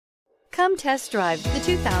Come test drive the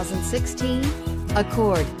 2016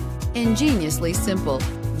 Accord. Ingeniously simple,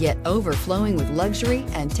 yet overflowing with luxury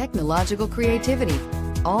and technological creativity.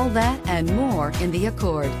 All that and more in the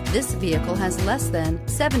Accord. This vehicle has less than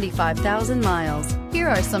 75,000 miles. Here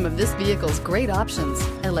are some of this vehicle's great options: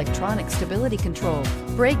 electronic stability control,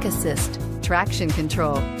 brake assist, traction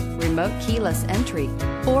control, remote keyless entry,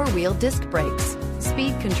 four-wheel disc brakes,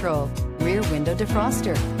 speed control, rear window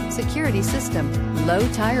defroster, security system, low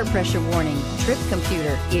tire pressure warning, trip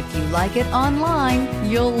computer. If you like it online,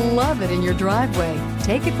 you'll love it in your driveway.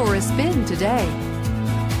 Take it for a spin today.